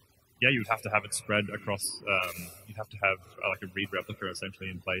 Yeah, you'd have to have it spread across, you'd have to have like a read replica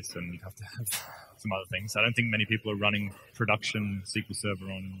essentially in place, and you'd have to have some other things. I don't think many people are running production SQL Server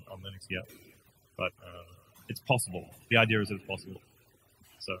on Linux yet, but it's possible. The idea is that it's possible.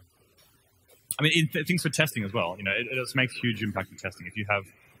 So, I mean, things for testing as well, it just makes huge impact in testing. If you have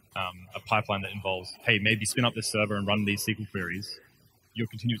a pipeline that involves, hey, maybe spin up this server and run these SQL queries, your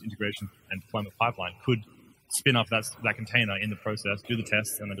continuous integration and deployment pipeline could spin up that container in the process, do the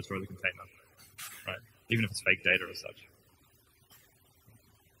tests, and then destroy the container, right? Even if it's fake data or such.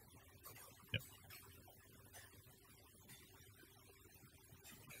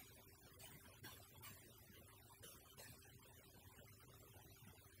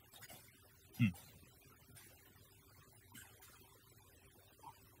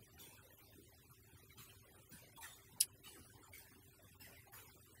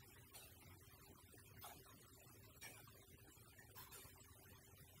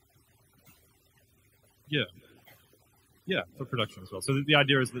 Yeah. Yeah, for production as well. So the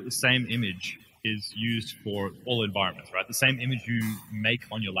idea is that the same image is used for all environments, right? The same image you make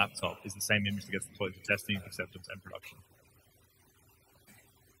on your laptop is the same image that gets deployed for testing, acceptance, and production.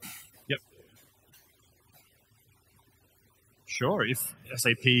 Yep. Sure. If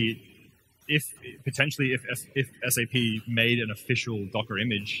SAP made an official Docker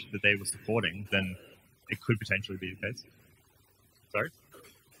image that they were supporting, then it could potentially be the case. Sorry?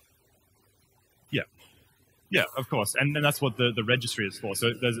 Yeah. Yeah, of course, and that's what the registry is for.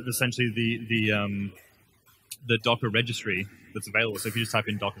 So there's essentially the Docker registry that's available. So if you just type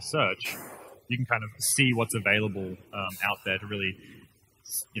in Docker search, you can kind of see what's available out there to really,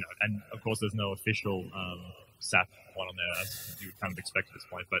 and of course there's no official SAP one on there as you would kind of expect at this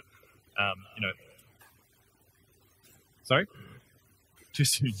point. But sorry, too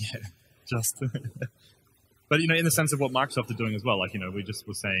soon, yeah, just. But in the sense of what Microsoft are doing as well, like we just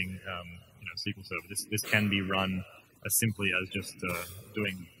were saying. SQL Server. This can be run as simply as just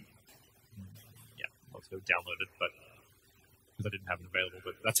doing, let's go download it, but because I didn't have it available.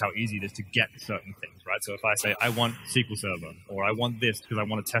 But that's how easy it is to get certain things, right? So if I say I want SQL Server or I want this because I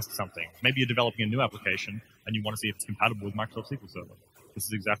want to test something, maybe you're developing a new application and you want to see if it's compatible with Microsoft SQL Server. this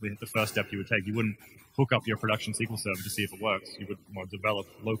is exactly the first step you would take. You wouldn't hook up your production SQL server to see if it works. You would more develop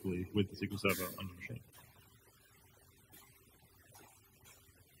locally with the SQL server on your machine.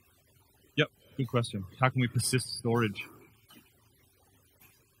 Yep, good question. How can we persist storage?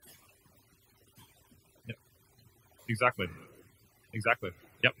 Yep, exactly.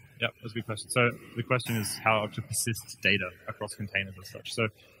 Yep, that's a good question. So the question is how to persist data across containers as such. So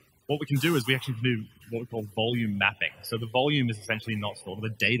what we can do is we actually can do what we call volume mapping. So the volume is essentially not stored, the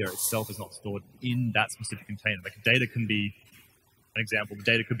data itself is not stored in that specific container. Like data can be, an example, the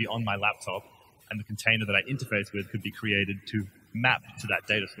data could be on my laptop, and the container that I interface with could be created to map to that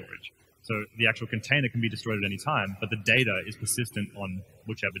data storage. So the actual container can be destroyed at any time, but the data is persistent on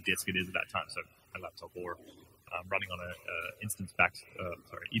whichever disk it is at that time. So my laptop, or running on a instance-backed,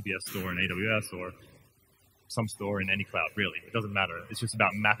 EBS store in AWS, or some store in any cloud, really. It doesn't matter. It's just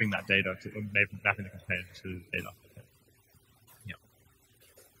about mapping that data, mapping the container to data. Yeah.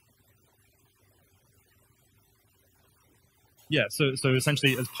 Yeah, so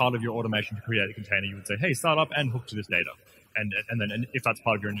essentially as part of your automation to create a container, you would say, hey, start up and hook to this data. And then if that's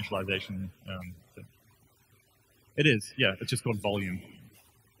part of your initialization, it is, yeah, it's just called volume.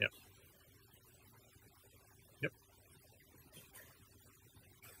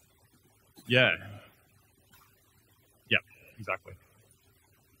 Yeah. Yeah, exactly.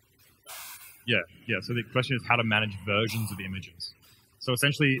 Yeah. So the question is how to manage versions of images. So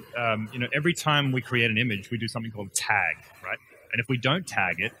essentially, every time we create an image, we do something called tag, right? And if we don't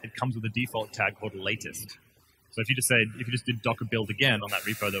tag it, it comes with a default tag called latest. So if you just did Docker build again on that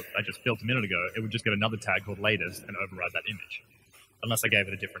repo that I just built a minute ago, it would just get another tag called latest and override that image, unless I gave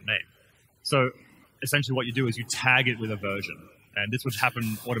it a different name. So essentially what you do is you tag it with a version. And this would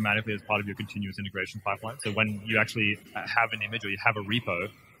happen automatically as part of your continuous integration pipeline. So when you actually have an image or you have a repo,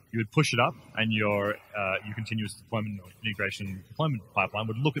 you would push it up, and your continuous deployment or integration deployment pipeline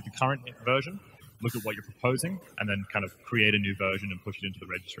would look at the current version, look at what you're proposing, and then kind of create a new version and push it into the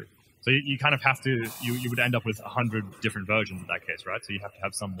registry. So you kind of have to, you would end up with 100 different versions in that case, right? So you have to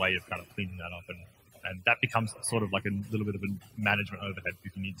have some way of kind of cleaning that up, and that becomes sort of like a little bit of a management overhead,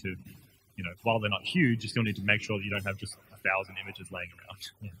 because you need to, while they're not huge, you still need to make sure that you don't have just 1,000 images laying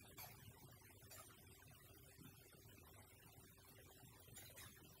around. Yeah.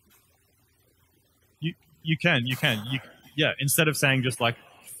 You can. Yeah, instead of saying just like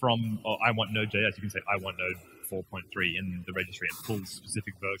I want Node.js, you can say I want Node 4.3 in the registry and pull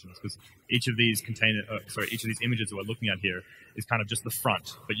specific versions, because each of these each of these images that we're looking at here is kind of just the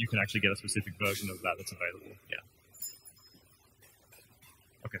front, but you can actually get a specific version of that that's available. Yeah.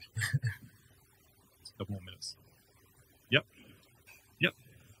 Okay. A couple more minutes. Yep.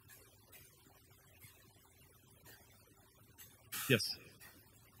 Yes.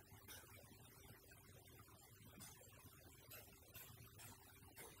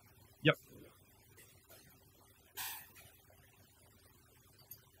 Yep.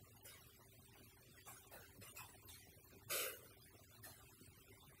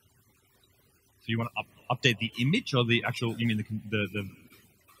 So you want to update the image, or the actual? You mean the?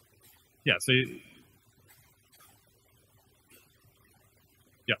 Yeah. So.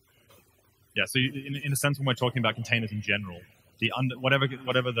 Yeah, so in a sense, when we're talking about containers in general, if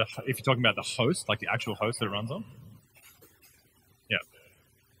you're talking about the host, like the actual host that it runs on, yeah,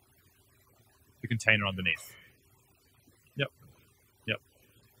 the container underneath. Yep.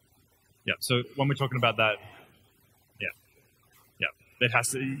 So when we're talking about that, it has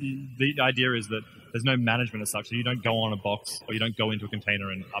to. The idea is that there's no management as such. So you don't go on a box, or you don't go into a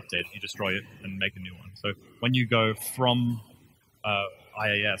container and update it. You destroy it and make a new one. So when you go from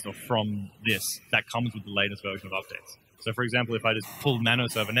IAS or from this, that comes with the latest version of updates. So for example, if I just pull Nano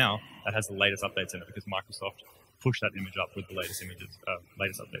Server now, that has the latest updates in it, because Microsoft pushed that image up with the latest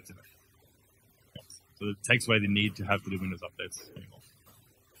updates in it. Yes. So it takes away the need to have to do Windows updates anymore.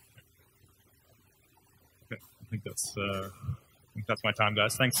 Okay, I think that's my time,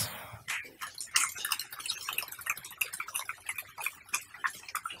 guys. Thanks.